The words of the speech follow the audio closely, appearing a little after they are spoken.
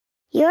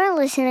You're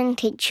listening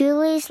to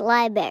Julie's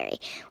Library,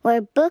 where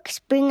books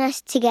bring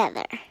us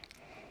together.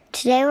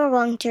 Today we're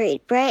going to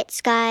read Bright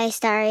Sky,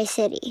 Starry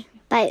City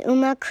by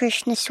Uma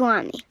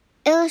Krishnaswamy,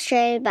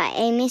 illustrated by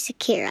Amy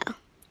Sakiro,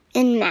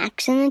 and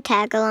Max and the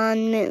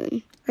Tagalong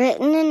Moon,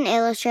 written and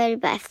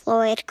illustrated by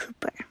Floyd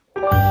Cooper.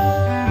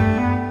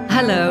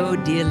 Hello,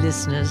 dear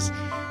listeners.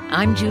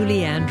 I'm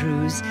Julie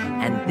Andrews,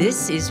 and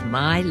this is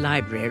my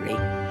library.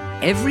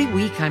 Every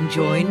week I'm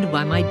joined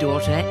by my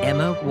daughter,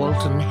 Emma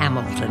Walton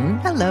Hamilton.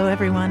 Hello,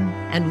 everyone.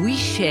 And we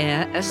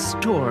share a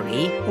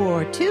story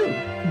or two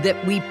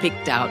that we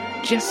picked out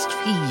just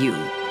for you.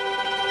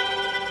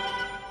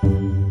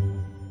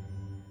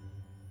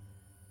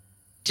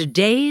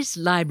 Today's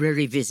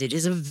library visit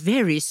is a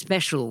very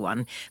special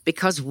one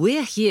because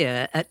we're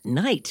here at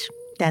night.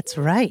 That's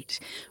right.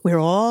 We're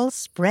all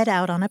spread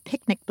out on a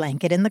picnic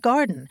blanket in the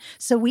garden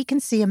so we can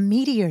see a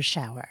meteor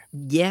shower.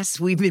 Yes,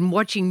 we've been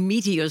watching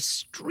meteors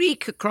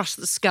streak across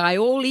the sky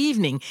all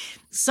evening.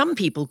 Some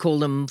people call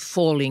them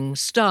falling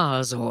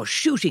stars or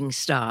shooting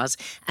stars,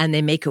 and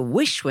they make a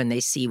wish when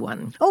they see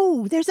one.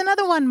 Oh, there's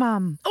another one,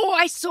 Mom. Oh,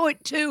 I saw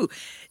it too.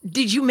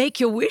 Did you make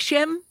your wish,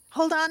 Em?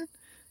 Hold on.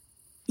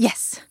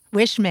 Yes,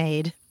 wish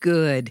made.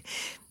 Good.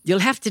 You'll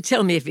have to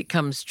tell me if it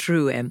comes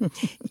true, Em.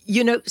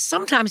 You know,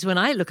 sometimes when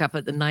I look up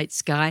at the night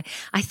sky,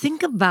 I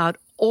think about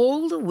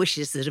all the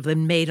wishes that have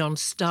been made on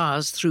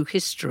stars through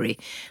history.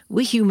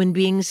 We human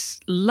beings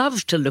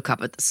love to look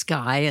up at the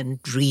sky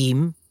and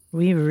dream.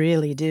 We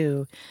really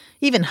do.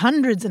 Even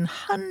hundreds and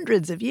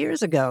hundreds of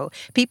years ago,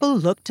 people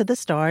looked to the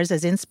stars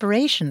as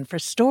inspiration for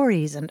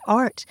stories and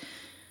art.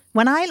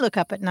 When I look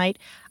up at night,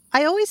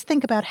 I always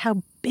think about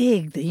how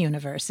big the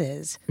universe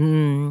is.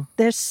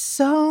 There's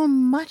so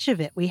much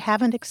of it we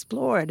haven't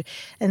explored,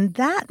 and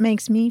that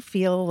makes me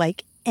feel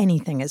like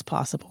anything is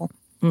possible.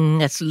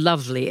 That's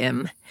lovely,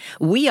 Em.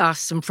 We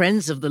asked some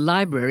friends of the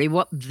library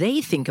what they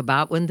think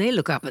about when they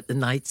look up at the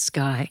night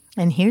sky.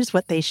 And here's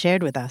what they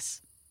shared with us.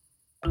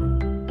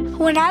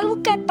 When I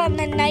look up on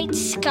the night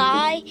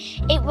sky,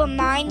 it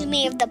reminds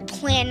me of the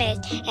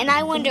planets, and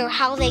I wonder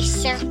how they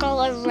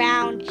circle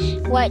around.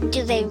 What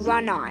do they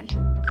run on?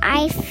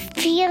 I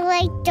feel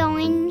like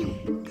going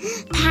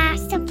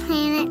past the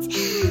planets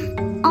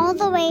all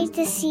the way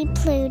to see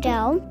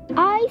Pluto.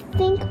 I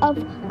think of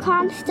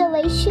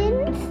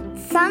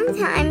constellations.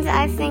 Sometimes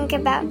I think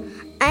about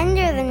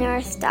under the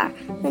North Star,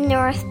 the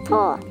North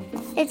Pole.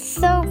 It's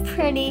so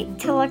pretty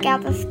to look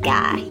out the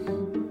sky.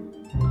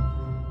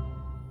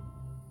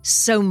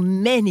 So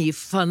many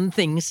fun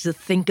things to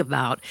think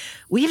about.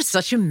 We have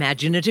such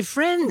imaginative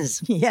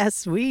friends.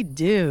 Yes, we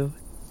do.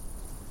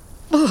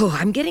 Oh,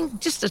 I'm getting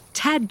just a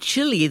tad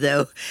chilly,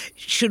 though.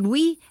 Should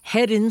we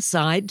head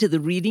inside to the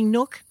reading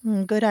nook?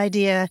 Good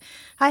idea.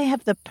 I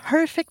have the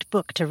perfect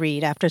book to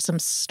read after some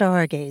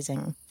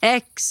stargazing.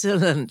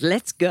 Excellent.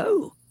 Let's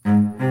go.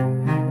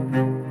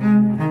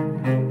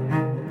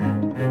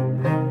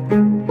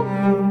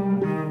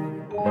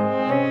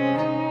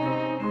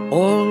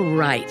 All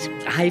right.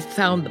 I've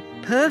found the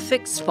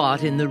perfect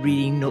spot in the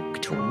reading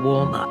nook to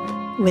warm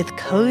up. With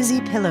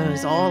cozy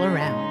pillows all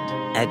around.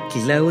 A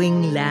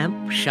glowing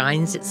lamp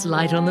shines its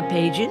light on the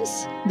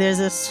pages.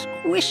 There's a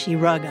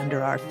squishy rug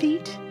under our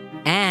feet.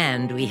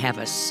 And we have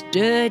a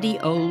sturdy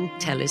old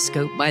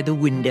telescope by the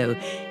window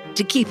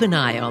to keep an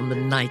eye on the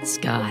night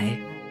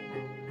sky.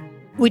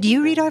 Would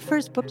you read our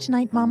first book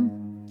tonight,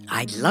 Mom?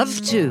 I'd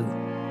love to.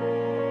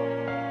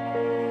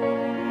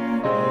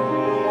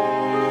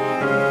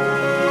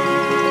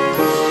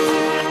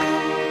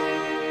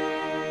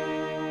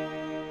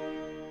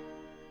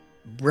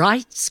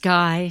 Bright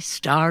Sky,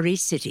 Starry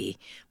City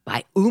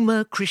by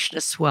Uma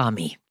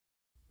Krishnaswamy.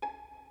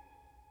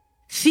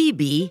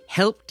 Phoebe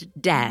helped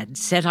Dad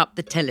set up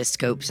the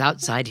telescopes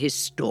outside his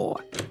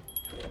store.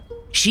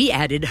 She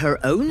added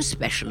her own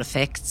special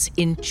effects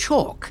in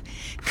chalk.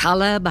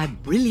 Color by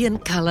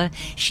brilliant color,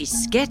 she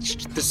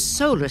sketched the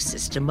solar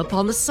system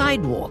upon the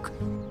sidewalk.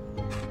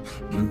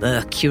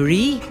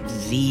 Mercury,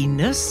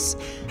 Venus,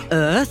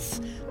 Earth,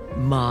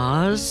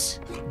 Mars,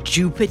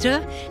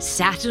 Jupiter,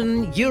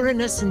 Saturn,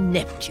 Uranus, and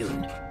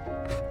Neptune.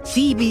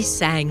 Phoebe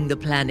sang the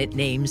planet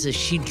names as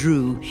she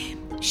drew.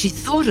 She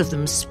thought of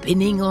them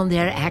spinning on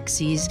their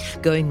axes,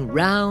 going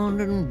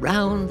round and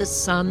round the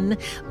sun,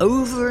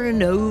 over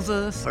and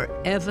over,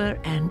 forever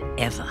and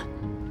ever.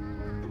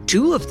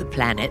 Two of the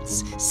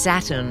planets,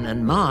 Saturn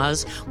and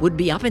Mars, would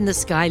be up in the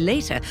sky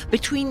later,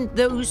 between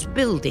those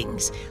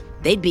buildings.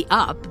 They'd be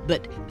up,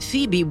 but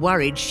Phoebe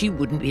worried she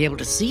wouldn't be able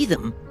to see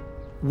them.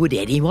 Would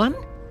anyone?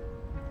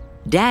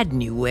 Dad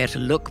knew where to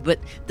look, but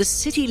the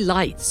city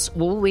lights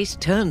always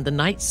turned the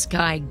night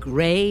sky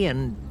gray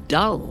and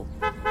dull.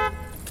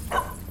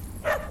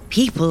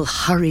 People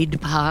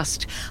hurried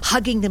past,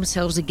 hugging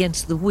themselves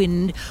against the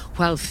wind,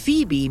 while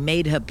Phoebe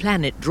made her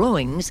planet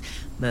drawings: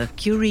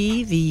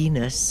 Mercury,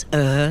 Venus,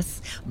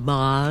 Earth,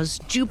 Mars,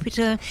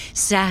 Jupiter,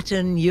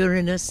 Saturn,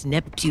 Uranus,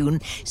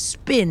 Neptune,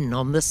 spin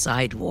on the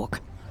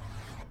sidewalk.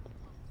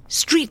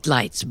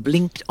 Streetlights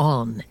blinked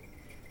on.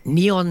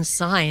 Neon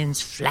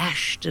signs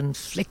flashed and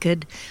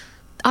flickered.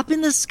 Up in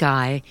the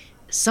sky,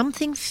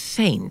 something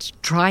faint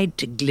tried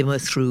to glimmer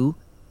through.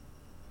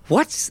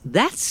 "What's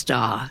that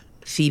star?"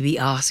 Phoebe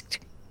asked.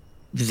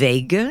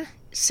 "Vega,"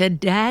 said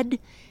Dad.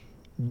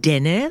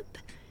 "Deneb?"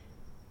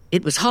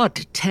 It was hard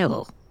to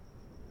tell.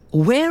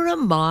 "Where are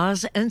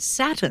Mars and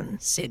Saturn?"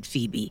 said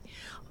Phoebe.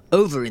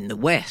 "Over in the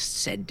west,"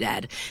 said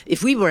Dad.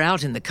 "If we were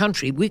out in the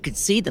country, we could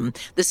see them.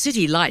 The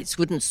city lights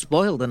wouldn't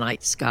spoil the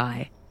night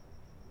sky."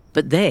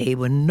 But they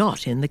were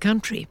not in the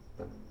country.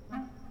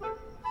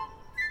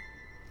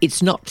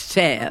 "It's not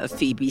fair,"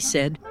 Phoebe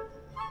said.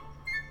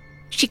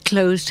 She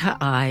closed her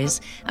eyes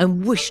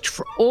and wished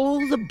for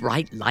all the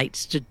bright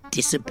lights to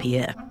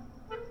disappear.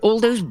 All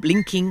those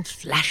blinking,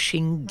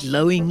 flashing,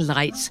 glowing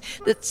lights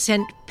that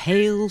sent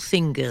pale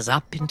fingers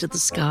up into the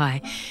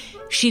sky.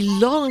 She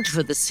longed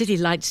for the city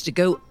lights to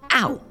go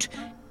out,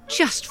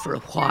 just for a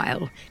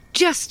while,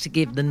 just to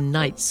give the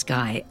night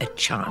sky a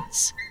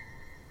chance.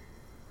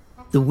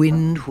 The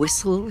wind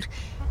whistled.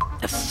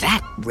 A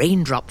fat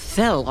raindrop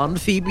fell on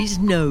Phoebe's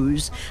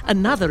nose,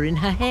 another in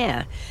her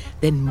hair,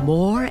 then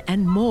more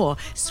and more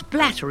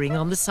splattering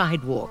on the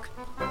sidewalk.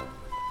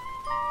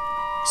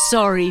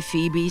 "Sorry,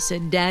 Phoebe,"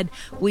 said Dad.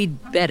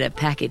 "We'd better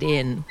pack it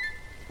in."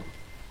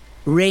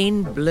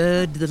 Rain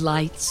blurred the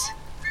lights.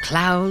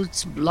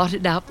 Clouds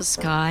blotted out the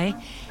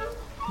sky.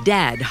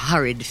 Dad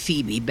hurried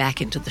Phoebe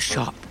back into the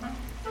shop.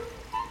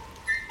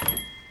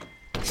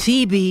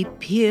 Phoebe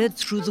peered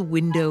through the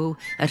window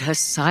at her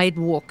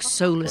sidewalk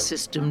solar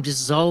system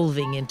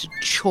dissolving into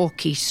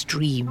chalky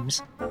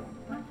streams.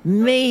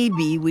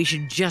 "Maybe we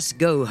should just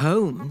go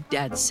home,"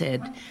 Dad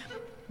said.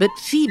 But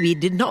Phoebe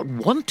did not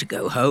want to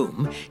go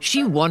home.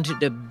 She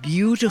wanted a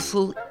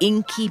beautiful,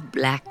 inky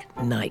black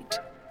night.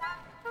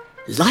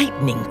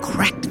 Lightning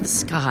cracked the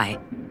sky.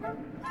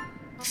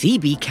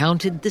 Phoebe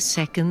counted the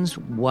seconds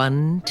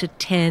 1 to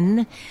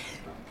 10.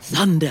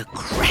 Thunder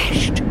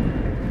crashed.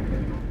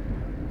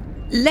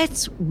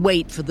 "Let's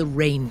wait for the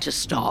rain to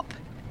stop,"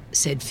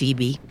 said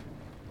Phoebe.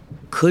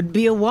 "Could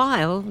be a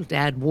while,"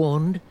 Dad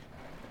warned.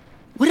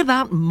 "What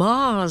about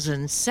Mars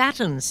and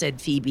Saturn?" said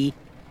Phoebe.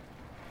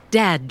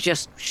 Dad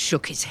just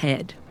shook his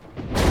head.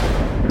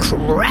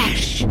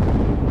 Crash!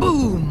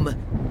 Boom!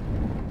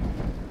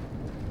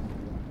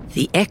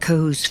 The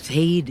echoes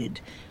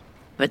faded,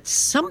 but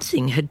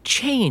something had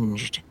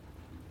changed.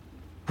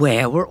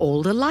 Where were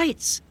all the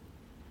lights?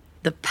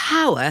 The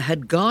power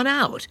had gone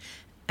out,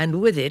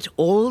 and with it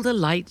all the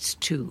lights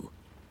too.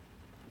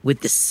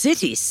 With the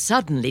city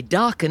suddenly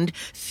darkened,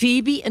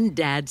 Phoebe and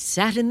Dad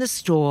sat in the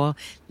store,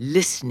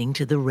 listening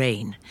to the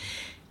rain.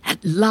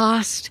 At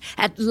last,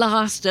 at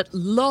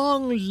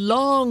long,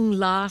 long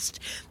last,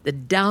 the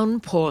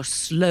downpour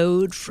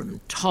slowed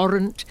from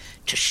torrent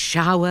to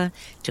shower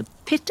to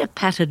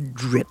pitter-patter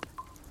drip.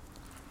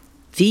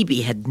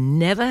 Phoebe had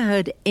never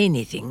heard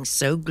anything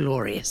so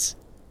glorious.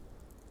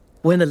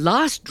 When the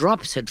last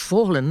drops had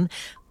fallen,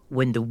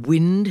 when the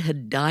wind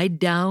had died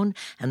down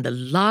and the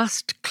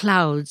last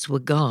clouds were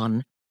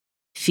gone,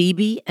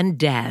 Phoebe and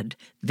Dad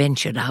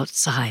ventured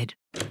outside.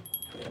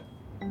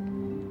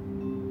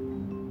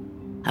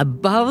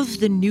 Above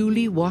the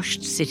newly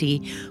washed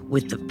city,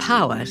 with the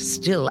power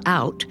still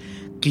out,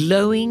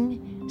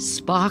 glowing,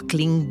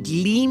 sparkling,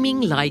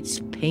 gleaming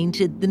lights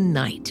painted the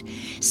night,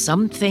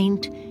 some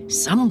faint,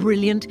 some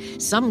brilliant,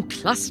 some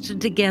clustered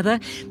together,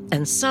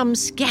 and some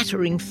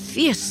scattering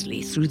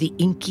fiercely through the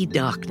inky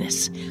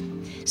darkness.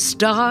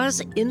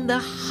 Stars in the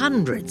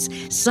hundreds,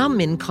 some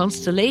in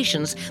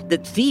constellations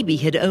that Phoebe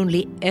had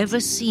only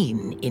ever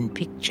seen in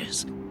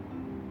pictures.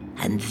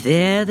 And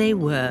there they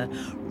were,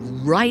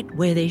 right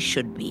where they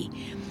should be.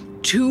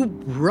 Two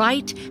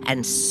bright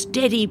and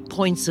steady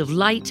points of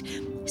light,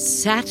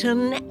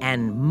 Saturn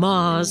and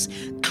Mars,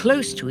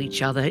 close to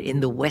each other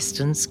in the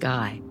western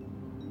sky.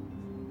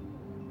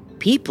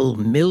 People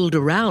milled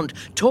around,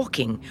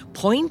 talking,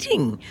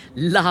 pointing,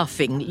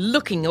 laughing,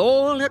 looking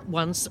all at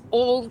once,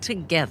 all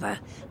together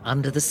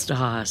under the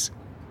stars.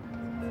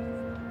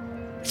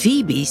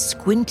 Phoebe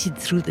squinted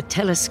through the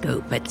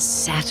telescope at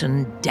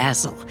Saturn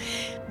dazzle.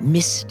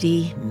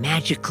 Misty,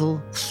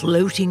 magical,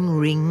 floating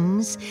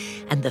rings,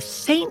 and the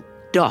faint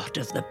dot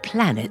of the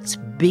planet's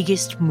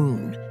biggest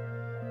moon.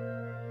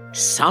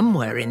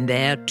 Somewhere in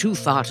there, too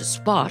far to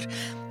spot,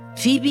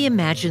 Phoebe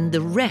imagined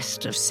the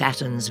rest of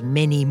Saturn's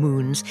many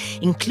moons,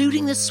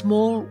 including the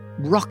small,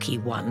 rocky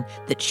one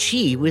that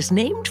she was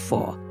named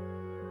for.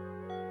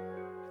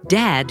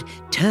 Dad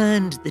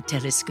turned the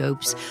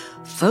telescopes,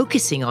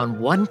 focusing on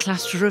one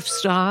cluster of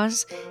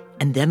stars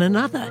and then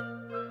another.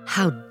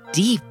 How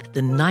deep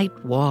the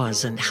night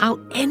was and how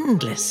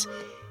endless.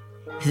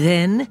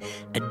 Then,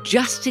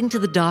 adjusting to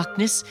the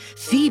darkness,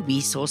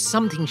 Phoebe saw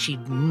something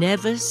she'd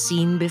never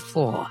seen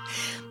before.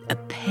 A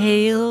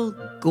pale,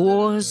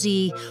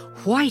 gauzy,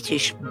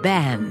 whitish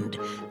band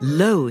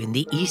low in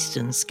the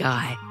eastern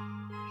sky.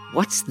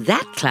 "What's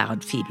that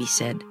cloud?" Phoebe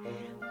said.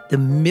 "The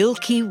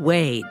Milky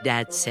Way,"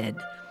 Dad said.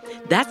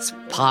 "That's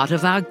part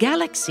of our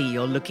galaxy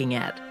you're looking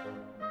at."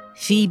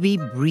 Phoebe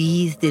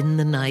breathed in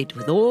the night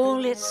with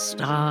all its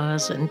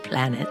stars and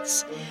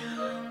planets.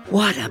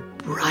 "What a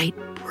bright,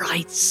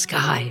 bright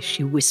sky,"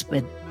 she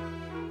whispered.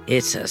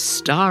 "It's a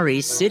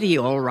starry city,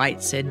 all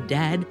right," said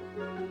Dad.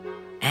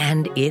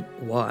 And it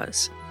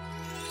was.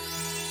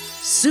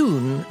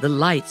 Soon the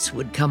lights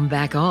would come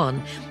back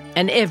on,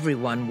 and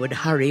everyone would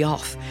hurry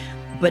off.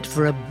 But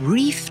for a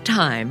brief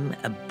time,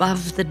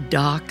 above the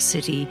dark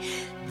city,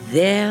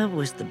 there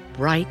was the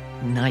bright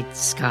night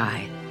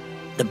sky.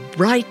 The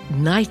bright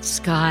night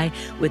sky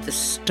with the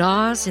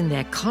stars in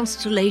their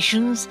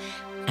constellations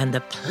and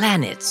the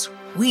planets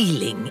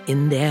wheeling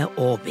in their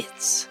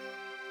orbits.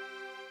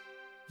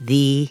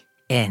 The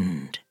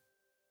end.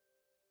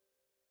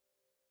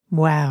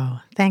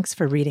 Wow. Thanks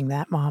for reading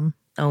that, Mom.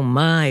 Oh,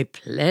 my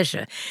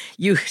pleasure.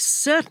 You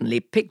certainly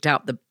picked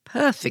out the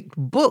perfect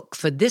book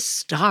for this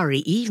starry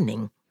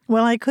evening.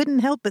 Well, I couldn't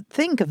help but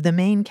think of the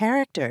main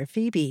character,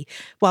 Phoebe,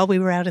 while we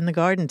were out in the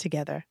garden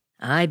together.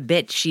 I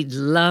bet she'd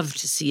love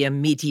to see a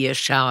meteor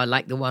shower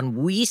like the one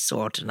we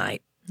saw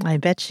tonight. I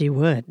bet she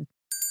would.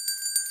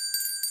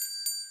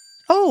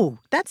 Oh,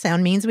 that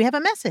sound means we have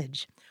a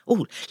message.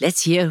 Oh,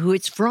 let's hear who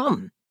it's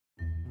from.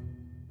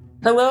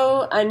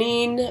 Hello,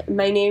 Anine.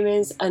 My name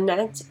is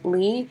Annette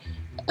Lee.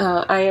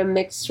 I am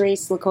mixed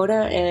race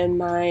Lakota, and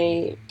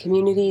my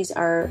communities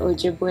are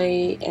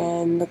Ojibwe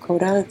and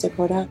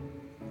Dakota.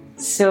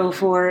 So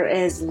for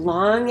as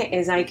long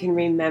as I can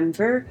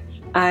remember,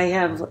 I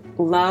have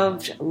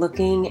loved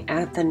looking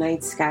at the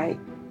night sky.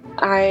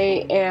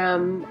 I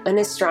am an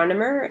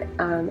astronomer.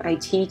 I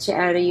teach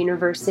at a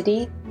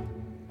university.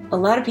 A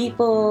lot of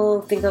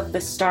people think of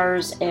the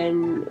stars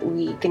and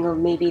we think of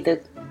maybe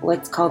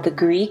what's called the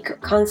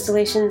Greek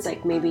constellations.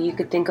 Like maybe you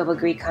could think of a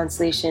Greek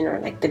constellation or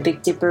like the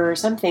Big Dipper or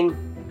something.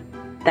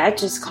 That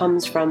just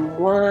comes from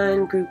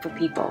one group of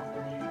people,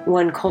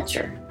 one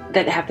culture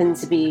that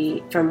happens to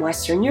be from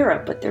Western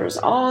Europe. But there's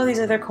all these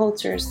other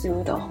cultures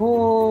through the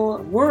whole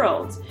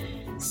world.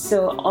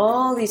 So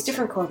all these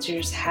different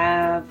cultures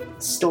have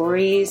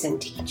stories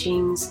and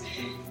teachings.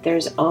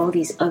 There's all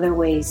these other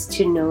ways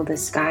to know the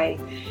sky.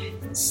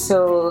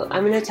 So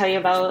I'm going to tell you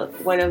about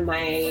one of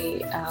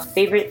my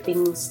favorite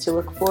things to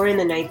look for in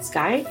the night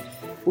sky,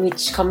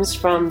 which comes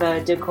from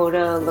the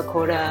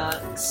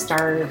Dakota-Lakota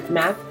star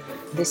map.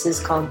 This is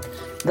called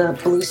the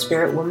Blue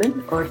Spirit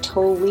Woman, or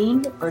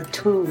Toween or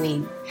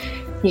Tooween.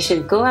 You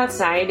should go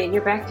outside in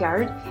your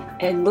backyard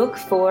and look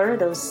for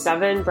those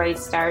 7 bright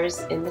stars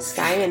in the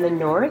sky in the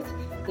north.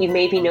 You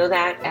maybe know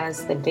that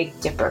as the Big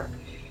Dipper.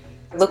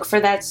 Look for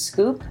that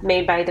scoop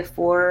made by the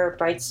 4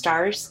 bright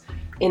stars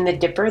in the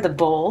dipper, the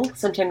bowl,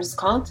 sometimes it's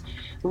called.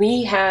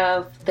 We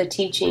have the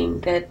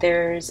teaching that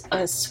there's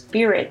a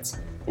spirit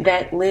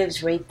that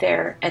lives right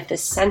there at the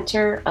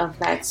center of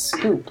that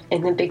scoop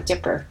in the Big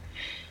Dipper.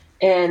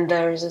 And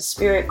there's a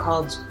spirit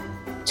called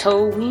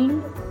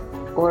Toween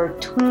or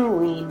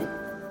Tooween,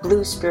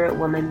 Blue Spirit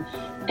Woman,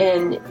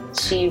 and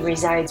she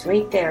resides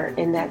right there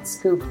in that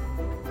scoop.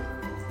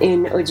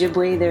 In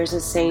Ojibwe, there's a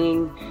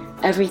saying,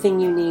 everything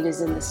you need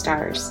is in the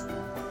stars.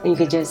 And you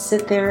could just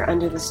sit there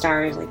under the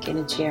stars like in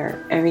a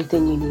chair.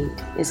 Everything you need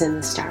is in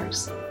the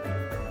stars.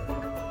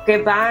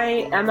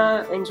 Goodbye,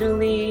 Emma and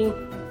Julie.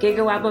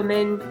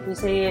 Gigawabamin, we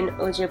say in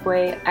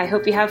Ojibwe. I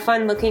hope you have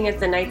fun looking at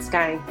the night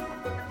sky.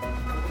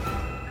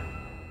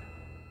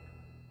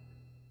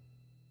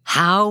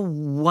 How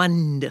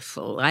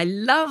wonderful. I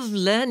love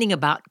learning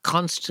about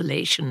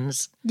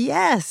constellations.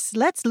 Yes,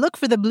 let's look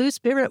for the Blue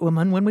Spirit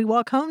Woman when we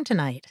walk home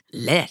tonight.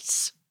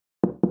 Let's.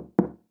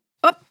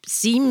 Oh,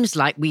 seems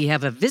like we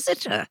have a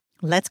visitor.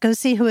 Let's go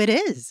see who it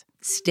is.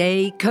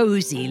 Stay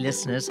cozy,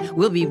 listeners.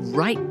 We'll be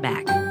right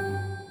back.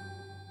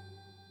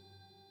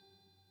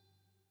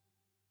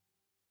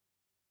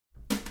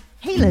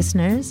 Hey,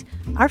 listeners.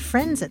 Our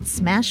friends at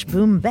Smash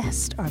Boom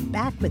Best are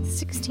back with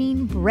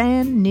 16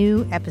 brand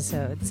new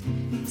episodes.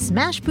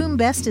 Smash Boom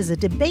Best is a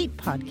debate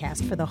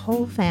podcast for the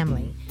whole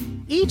family.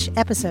 Each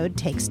episode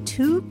takes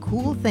 2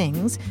 cool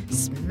things,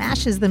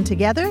 smashes them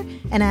together,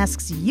 and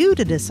asks you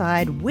to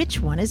decide which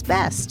one is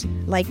best.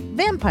 Like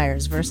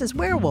vampires versus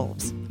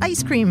werewolves,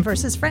 ice cream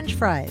versus French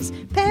fries,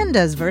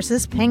 pandas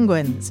versus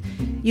penguins.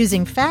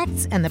 Using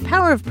facts and the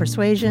power of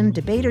persuasion,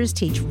 debaters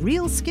teach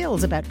real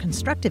skills about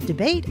constructive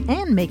debate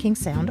and making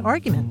sound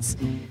arguments.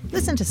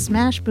 Listen to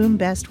Smash Boom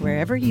Best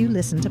wherever you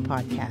listen to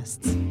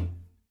podcasts.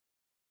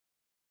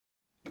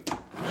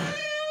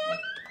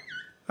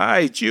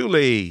 Hi,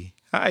 Julie.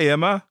 Hi,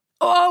 Emma.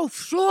 Oh,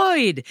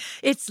 Floyd,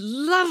 it's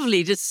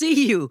lovely to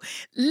see you.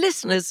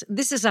 Listeners,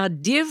 this is our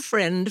dear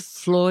friend,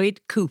 Floyd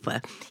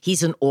Cooper.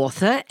 He's an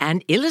author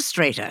and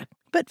illustrator.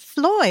 But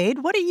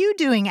Floyd, what are you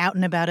doing out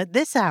and about at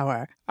this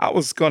hour? I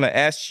was going to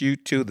ask you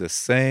two the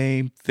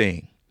same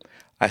thing.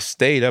 I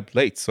stayed up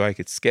late so I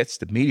could sketch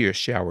the meteor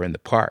shower in the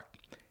park.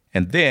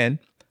 And then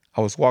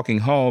I was walking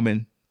home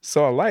and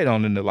saw a light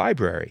on in the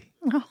library.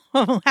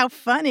 Oh, how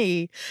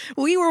funny.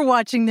 We were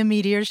watching the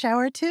meteor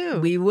shower, too.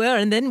 We were,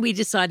 and then we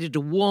decided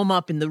to warm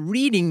up in the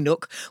reading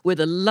nook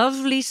with a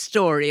lovely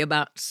story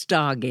about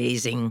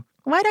stargazing.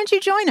 Why don't you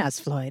join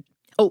us, Floyd?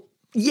 Oh,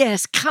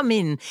 yes, come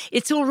in.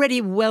 It's already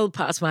well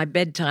past my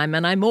bedtime,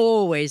 and I'm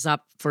always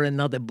up for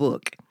another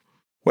book.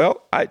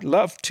 Well, I'd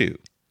love to.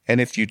 And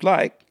if you'd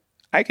like,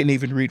 I can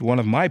even read one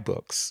of my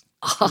books.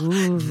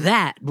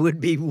 That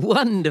would be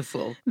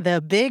wonderful.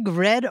 The big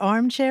red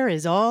armchair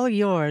is all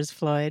yours,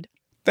 Floyd.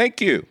 Thank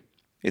you.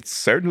 It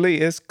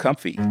certainly is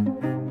comfy.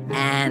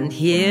 And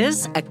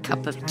here's a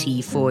cup of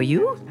tea for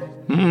you.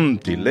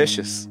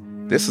 Delicious.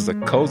 This is a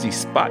cozy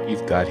spot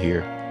you've got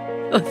here.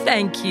 Oh,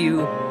 thank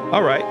you.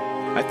 All right,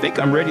 I think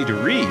I'm ready to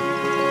read.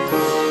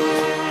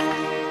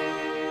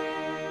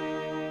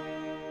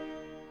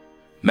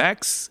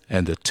 Max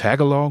and the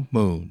Tagalong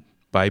Moon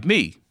by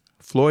me,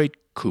 Floyd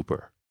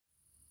Cooper.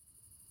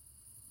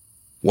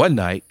 One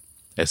night,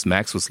 as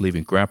Max was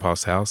leaving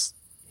Grandpa's house,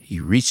 he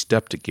reached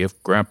up to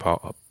give Grandpa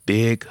a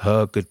big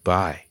hug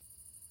goodbye.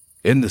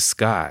 In the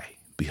sky,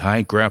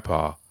 behind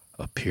Grandpa,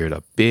 appeared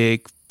a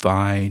big,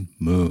 fine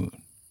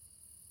moon.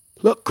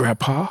 Look,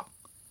 Grandpa,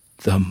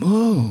 the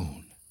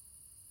moon.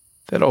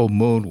 That old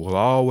moon will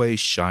always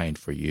shine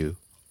for you,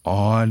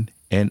 on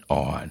and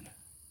on.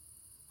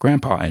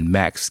 Grandpa and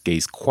Max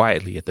gazed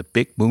quietly at the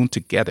big moon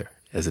together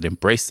as it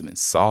embraced them in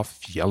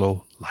soft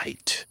yellow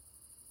light.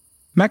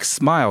 Max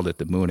smiled at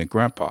the moon and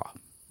Grandpa,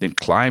 then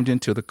climbed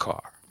into the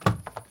car.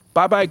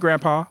 Bye-bye,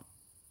 Grandpa.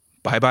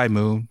 Bye-bye,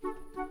 moon.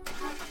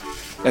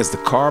 As the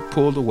car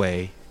pulled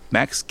away,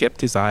 Max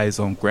kept his eyes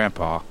on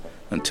Grandpa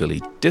until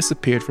he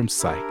disappeared from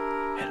sight,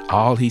 and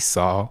all he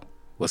saw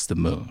was the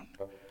moon.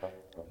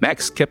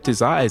 Max kept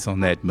his eyes on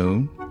that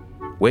moon,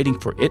 waiting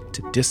for it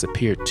to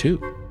disappear too.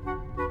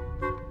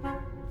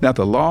 Now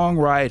the long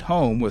ride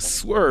home was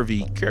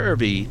swervy,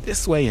 curvy,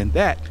 this way and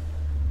that,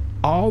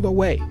 all the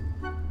way.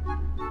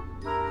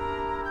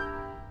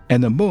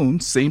 And the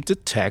moon seemed to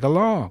tag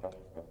along.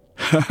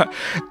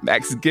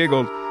 Max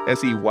giggled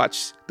as he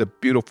watched the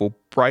beautiful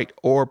bright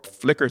orb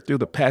flicker through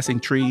the passing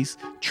trees,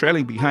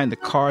 trailing behind the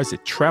cars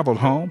that traveled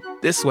home,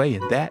 this way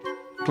and that,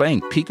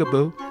 playing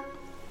peekaboo.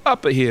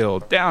 Up a hill,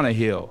 down a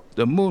hill,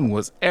 the moon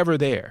was ever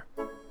there.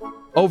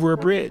 Over a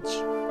bridge,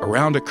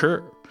 around a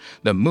curve,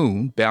 the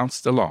moon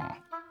bounced along.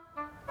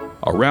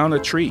 Around a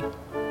tree,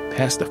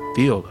 past a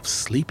field of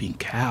sleeping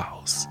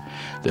cows,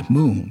 the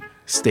moon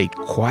stayed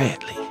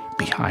quietly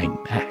behind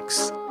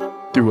Max.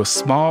 Through a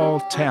small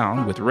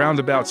town with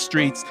roundabout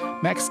streets,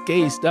 Max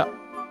gazed up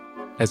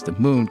as the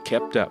moon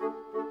kept up.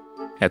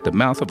 At the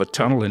mouth of a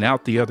tunnel and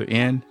out the other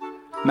end,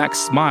 Max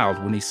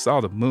smiled when he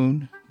saw the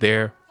moon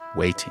there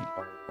waiting.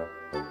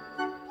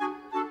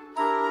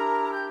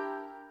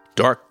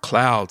 Dark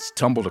clouds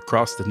tumbled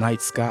across the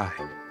night sky.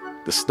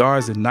 The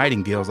stars and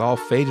nightingales all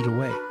faded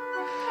away.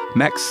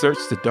 Max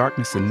searched the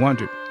darkness and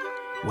wondered,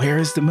 where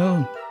is the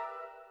moon?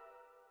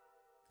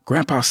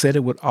 Grandpa said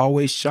it would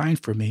always shine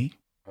for me.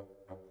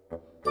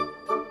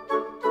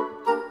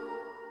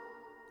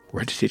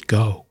 Where did it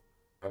go?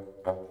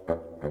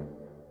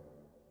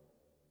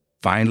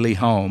 Finally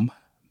home,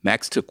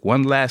 Max took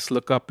one last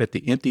look up at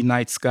the empty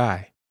night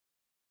sky.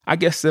 I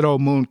guess that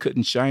old moon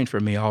couldn't shine for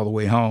me all the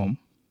way home.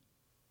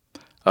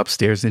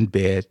 Upstairs in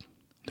bed,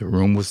 the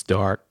room was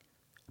dark.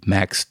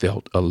 Max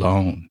felt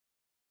alone.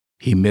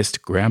 He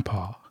missed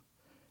Grandpa.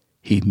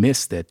 He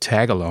missed that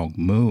tag-along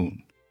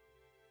moon.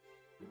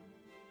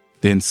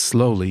 Then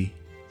slowly,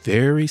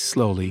 very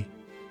slowly,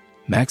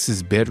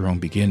 Max's bedroom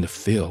began to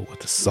fill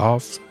with a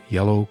soft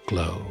yellow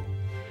glow.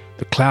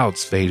 The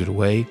clouds faded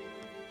away,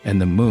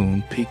 and the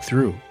moon peeked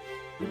through.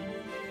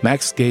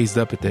 Max gazed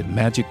up at that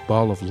magic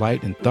ball of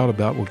light and thought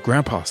about what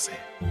Grandpa said.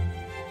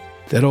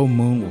 That old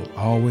moon will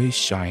always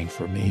shine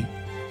for me,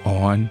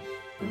 on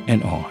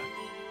and on.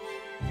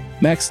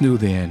 Max knew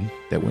then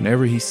that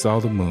whenever he saw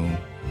the moon,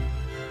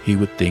 he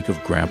would think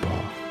of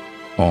Grandpa,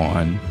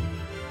 on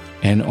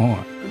and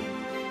on.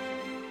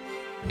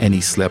 And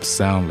he slept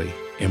soundly,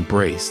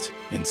 embraced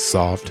in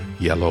soft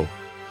yellow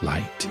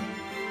light.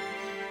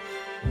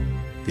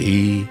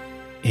 The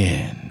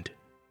end.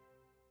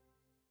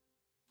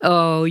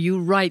 Oh, you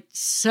write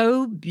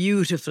so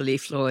beautifully,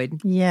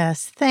 Floyd.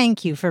 Yes,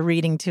 thank you for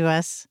reading to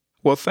us.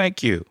 Well,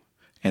 thank you.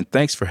 And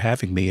thanks for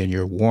having me in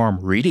your warm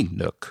reading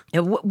nook.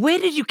 Where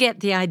did you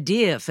get the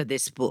idea for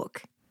this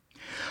book?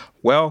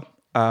 Well,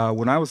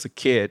 when I was a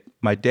kid,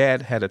 my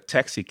dad had a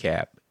taxi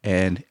cab,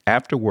 and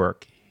after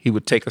work, he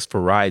would take us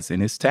for rides in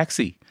his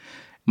taxi.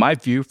 My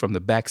view from the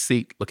back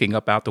seat, looking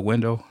up out the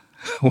window,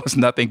 was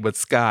nothing but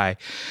sky.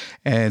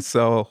 And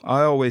so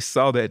I always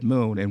saw that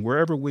moon, and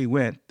wherever we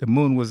went, the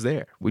moon was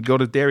there. We'd go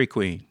to Dairy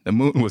Queen, the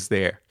moon was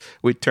there.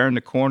 We'd turn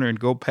the corner and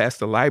go past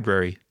the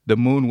library, the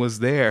moon was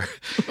there.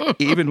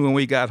 Even when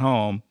we got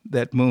home,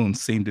 that moon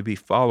seemed to be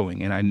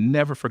following, and I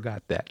never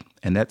forgot that.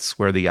 And that's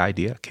where the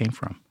idea came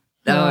from.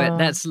 Oh,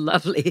 that's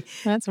lovely.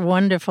 That's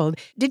wonderful.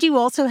 Did you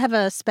also have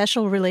a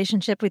special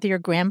relationship with your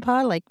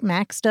grandpa like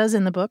Max does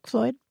in the book,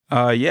 Floyd?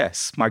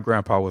 Yes, my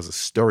grandpa was a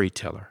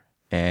storyteller,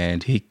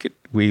 and he could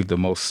weave the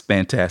most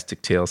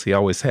fantastic tales. He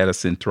always had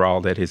us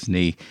enthralled at his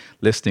knee,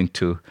 listening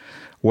to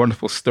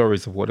wonderful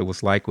stories of what it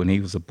was like when he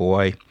was a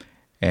boy,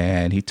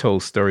 and he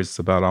told stories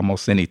about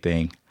almost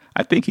anything.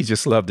 I think he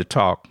just loved to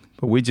talk,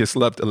 but we just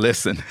loved to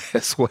listen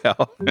as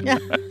well.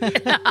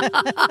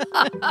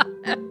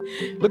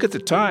 Look at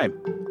the time.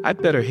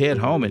 I'd better head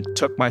home and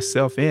tuck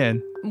myself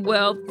in.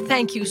 Well,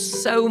 thank you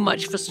so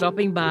much for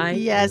stopping by.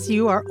 Yes,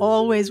 you are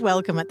always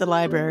welcome at the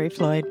library,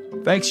 Floyd.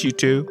 Thanks, you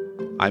two.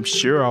 I'm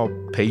sure I'll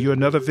pay you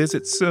another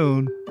visit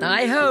soon.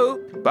 I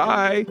hope.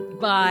 Bye.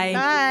 Bye.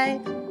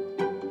 Bye.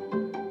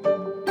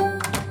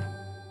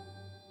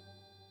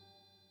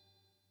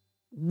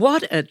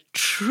 What a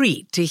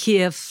treat to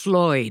hear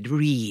Floyd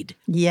read.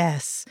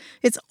 Yes,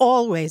 it's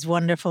always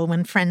wonderful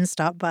when friends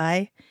stop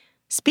by.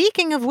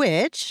 Speaking of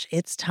which,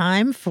 it's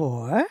time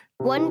for...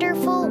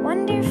 Wonderful,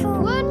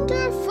 wonderful,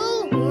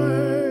 wonderful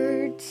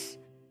words.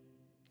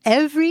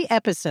 Every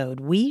episode,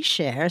 we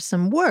share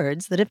some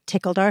words that have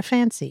tickled our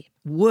fancy.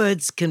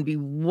 Words can be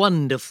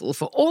wonderful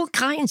for all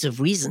kinds of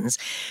reasons.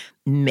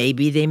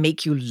 Maybe they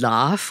make you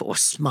laugh or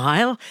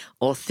smile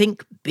or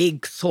think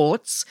big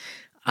thoughts.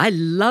 I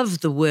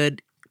love the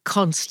word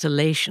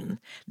constellation.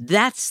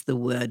 That's the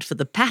word for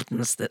the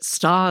patterns that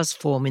stars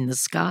form in the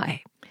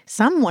sky.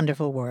 Some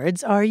wonderful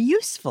words are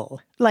useful,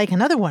 like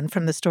another one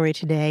from the story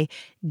today,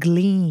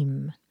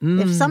 gleam.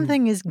 If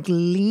something is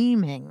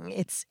gleaming,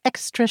 it's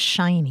extra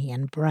shiny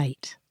and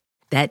bright.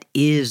 That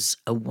is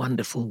a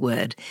wonderful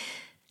word.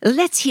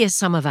 Let's hear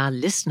some of our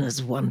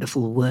listeners'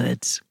 wonderful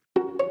words.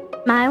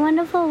 My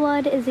wonderful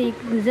word is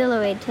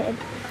exhilarated.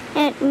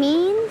 It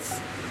means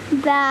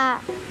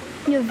that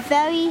you're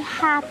very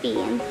happy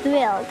and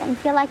thrilled and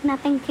feel like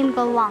nothing can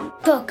go wrong.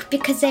 Book,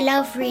 because I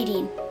love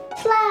reading.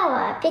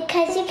 Flower,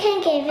 because you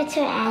can give it to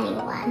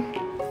anyone.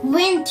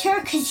 Winter,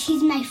 because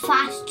he's my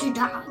foster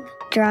dog.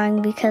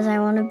 Drawing, because I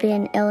want to be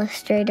an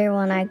illustrator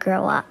when I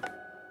grow up.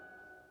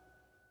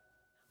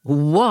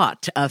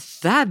 What a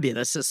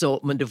fabulous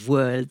assortment of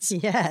words.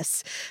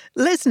 Yes.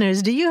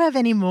 Listeners, do you have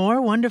any more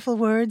wonderful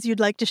words you'd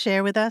like to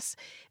share with us?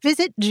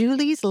 Visit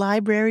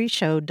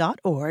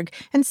julieslibraryshow.org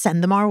and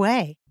send them our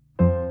way.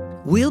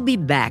 We'll be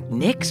back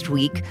next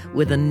week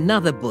with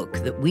another book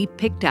that we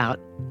picked out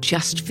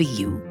just for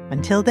you.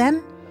 Until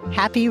then,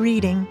 happy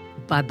reading.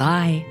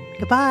 Bye-bye.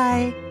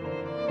 Goodbye.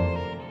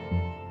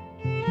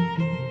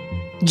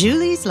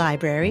 Julie's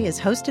Library is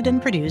hosted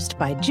and produced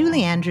by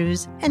Julie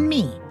Andrews and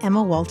me,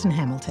 Emma Walton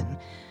Hamilton.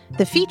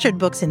 The featured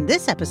books in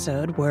this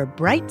episode were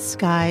Bright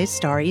Sky,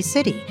 Starry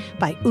City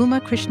by Uma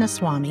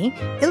Krishnaswamy,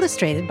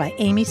 illustrated by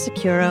Amy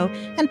Securo,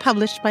 and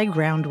published by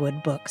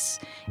Groundwood Books,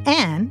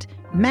 and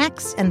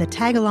Max and the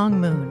Tagalong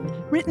Moon,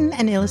 written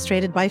and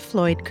illustrated by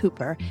Floyd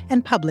Cooper,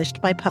 and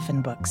published by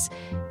Puffin Books.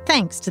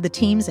 Thanks to the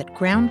teams at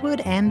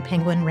Groundwood and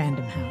Penguin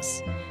Random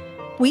House.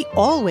 We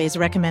always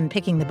recommend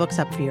picking the books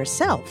up for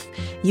yourself.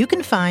 You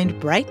can find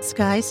Bright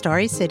Sky,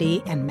 Starry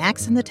City, and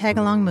Max and the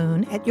Tagalong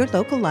Moon at your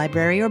local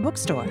library or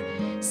bookstore.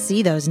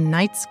 See those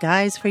night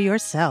skies for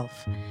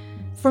yourself.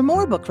 For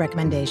more book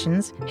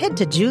recommendations, head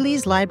to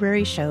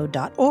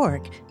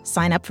julieslibraryshow.org.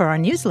 Sign up for our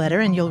newsletter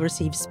and you'll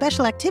receive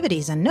special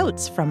activities and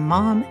notes from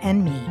Mom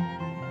and me.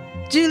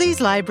 Julie's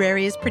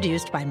Library is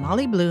produced by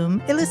Molly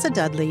Bloom, Alyssa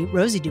Dudley,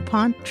 Rosie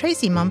DuPont,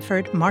 Tracy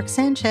Mumford, Mark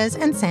Sanchez,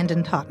 and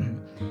Sandon Totten.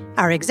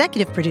 Our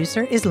executive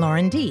producer is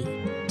Lauren D.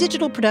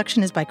 Digital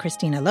production is by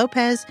Christina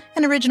Lopez,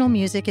 and original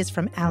music is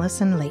from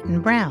Allison Leighton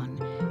Brown.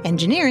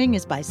 Engineering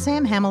is by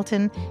Sam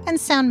Hamilton, and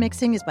sound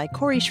mixing is by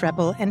Corey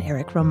Schreppel and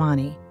Eric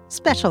Romani.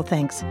 Special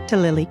thanks to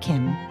Lily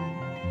Kim.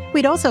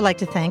 We'd also like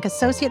to thank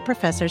Associate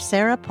Professor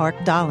Sarah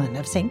Park-Dahlen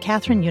of St.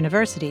 Catherine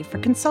University for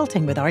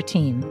consulting with our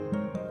team.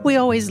 We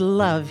always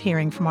love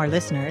hearing from our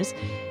listeners.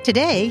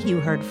 Today, you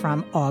heard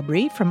from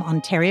Aubrey from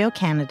Ontario,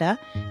 Canada,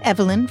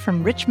 Evelyn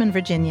from Richmond,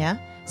 Virginia,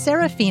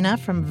 Serafina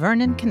from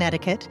Vernon,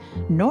 Connecticut,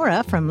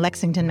 Nora from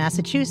Lexington,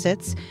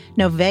 Massachusetts,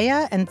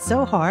 Novea and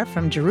Zohar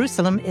from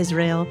Jerusalem,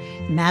 Israel,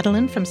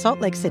 Madeline from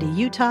Salt Lake City,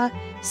 Utah,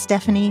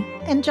 Stephanie,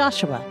 and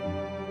Joshua.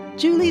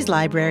 Julie's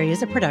Library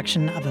is a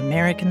production of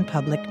American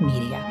Public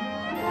Media.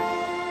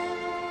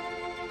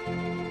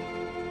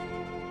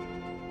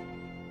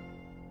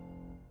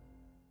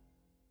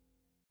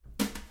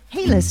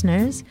 Hey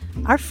listeners,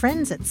 our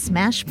friends at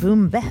Smash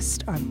Boom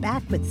Best are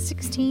back with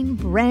 16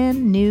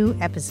 brand new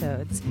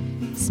episodes.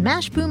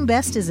 Smash Boom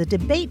Best is a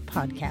debate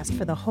podcast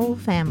for the whole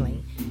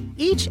family.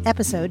 Each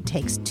episode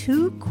takes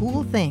two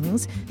cool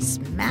things,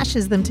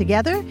 smashes them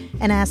together,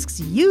 and asks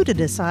you to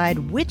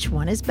decide which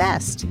one is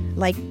best,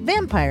 like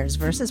vampires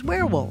versus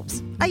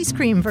werewolves, ice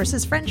cream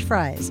versus French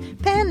fries,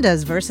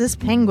 pandas versus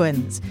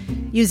penguins.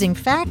 Using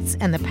facts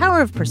and the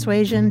power of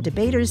persuasion,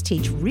 debaters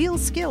teach real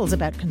skills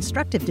about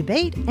constructive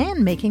debate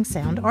and making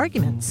sound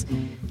arguments.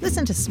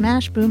 Listen to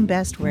Smash Boom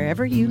Best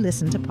wherever you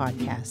listen to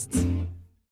podcasts.